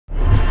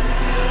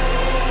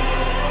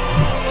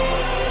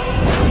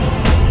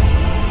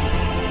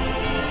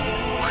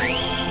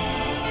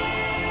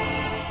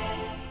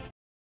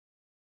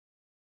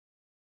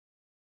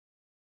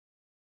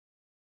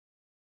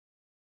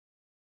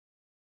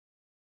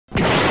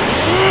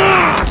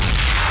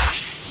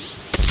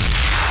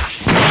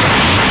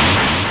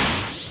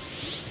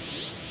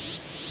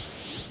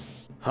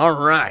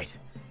Alright.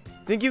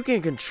 Think you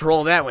can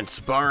control that when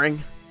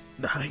sparring?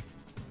 I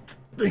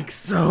think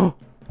so.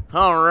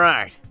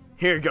 Alright.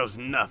 Here goes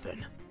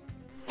nothing.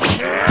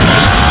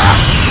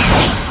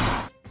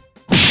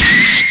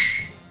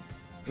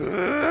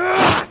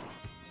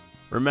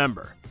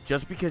 Remember,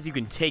 just because you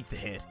can take the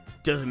hit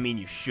doesn't mean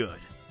you should.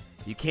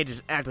 You can't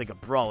just act like a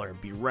brawler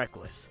and be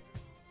reckless.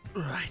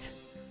 Right.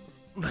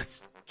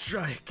 Let's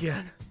try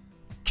again.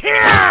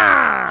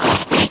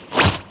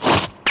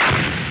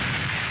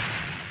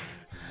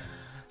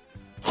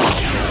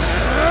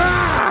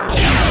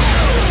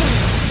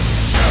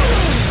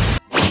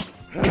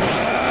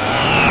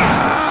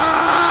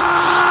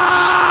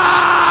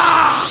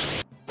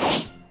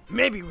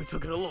 Maybe we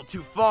took it a little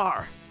too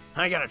far.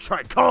 I gotta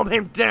try to calm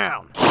him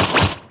down.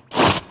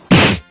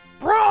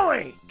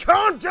 Brawly,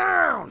 calm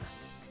down!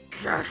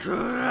 I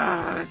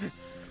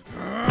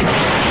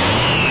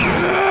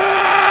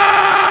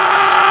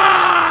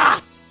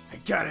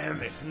gotta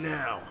end this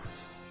now.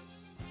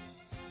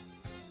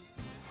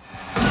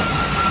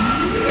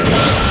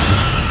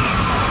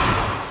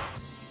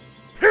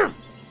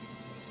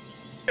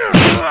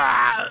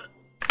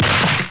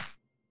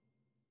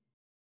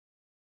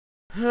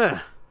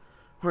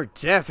 We're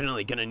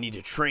definitely gonna need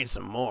to train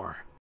some more.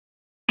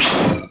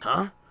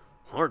 Huh?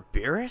 Lord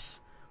Beerus?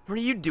 What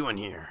are you doing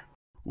here?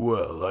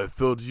 Well, I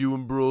felt you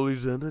and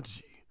Broly's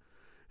energy,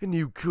 and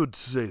you could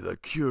say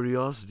that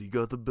curiosity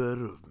got the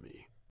better of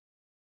me.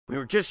 We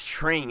were just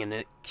training and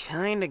it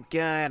kinda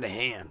got out of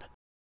hand.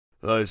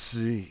 I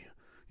see.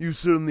 You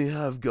certainly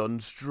have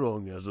gotten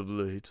strong as of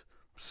late.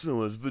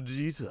 So has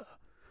Vegeta.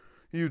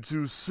 You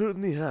two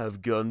certainly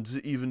have gotten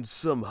to even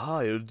some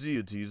higher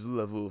deity's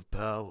level of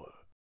power.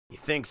 You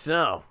think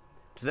so?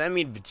 Does that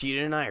mean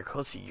Vegeta and I are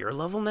close to your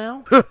level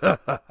now?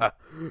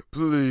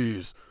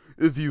 Please,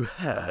 if you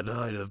had,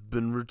 I'd have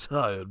been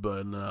retired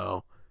by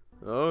now.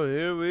 Oh,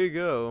 here we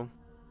go.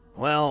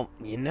 Well,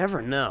 you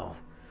never know.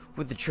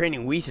 With the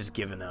training Whis has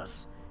given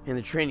us, and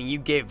the training you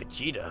gave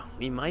Vegeta,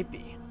 we might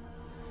be.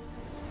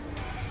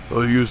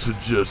 Are you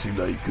suggesting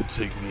that you could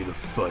take me in a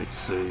fight,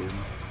 Saiyan?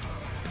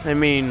 I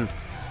mean,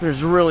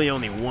 there's really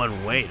only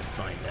one way to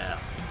find out.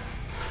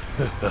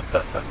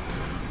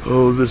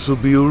 Oh, this'll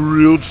be a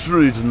real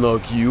treat to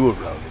knock you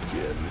around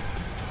again.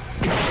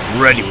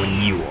 Ready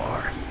when you are.